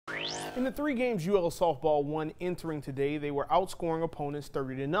In the 3 games UL softball won entering today, they were outscoring opponents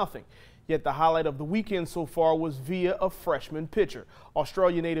 30-0. Yet the highlight of the weekend so far was via a freshman pitcher.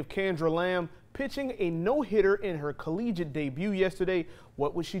 Australia native Kendra Lamb pitching a no-hitter in her collegiate debut yesterday.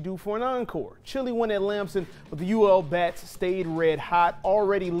 What would she do for an encore? Chilly won at Lamson, but the UL bats stayed red hot,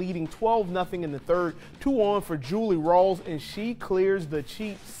 already leading 12-0 in the third. 2 on for Julie Rawls, and she clears the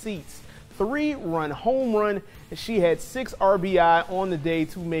cheap seats. 3-run home run, and she had 6 RBI on the day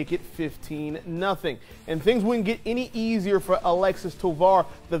to make it 15-0. And things wouldn't get any easier for Alexis Tovar.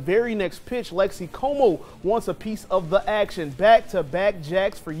 The very next pitch, Lexi Como wants a piece of the action. Back-to-back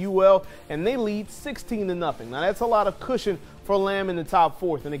jacks for UL, and they lead 16-0. Now that's a lot of cushion for Lamb in the top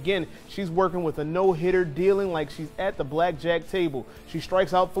 4th. And again, she's working with a no-hitter, dealing like she's at the blackjack table. She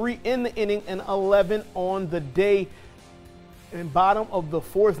strikes out 3 in the inning and 11 on the day. In bottom of the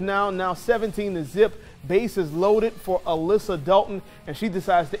 4th now 17-0. Bases loaded for Alyssa Dalton, and she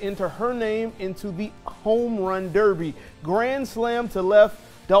decides to enter her name into the home run derby. Grand slam to left.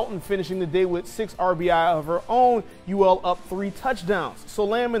 Dalton finishing the day with 6 RBI of her own. UL up 3 touchdowns. So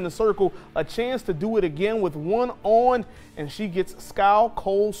Lamb in the circle, a chance to do it again with 1 on, and she gets Skyle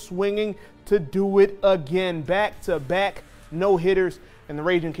Cole swinging to do it again. Back-to-back no-hitters. And the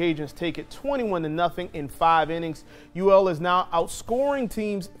Ragin Cajuns take it 21-0 in 5 innings. UL is now outscoring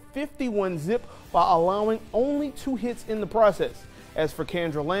teams 51-0 while allowing only 2 hits in the process. As for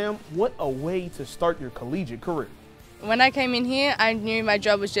Kendra Lamb, what a way to start your collegiate career. When I came in here, I knew my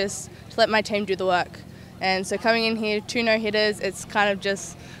job was just to let my team do the work. And so coming in here, 2 no-hitters, it's kind of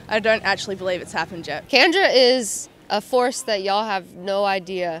just, I don't actually believe it's happened yet. Kendra is a force that y'all have no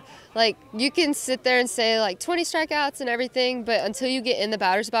idea. Like, you can sit there and say like 20 strikeouts and everything, but until you get in the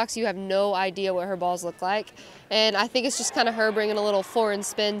batter's box, you have no idea what her balls look like. And I think it's just kind of her bringing a little foreign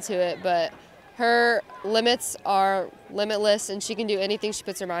spin to it, but her limits are limitless and she can do anything she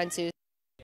puts her mind to.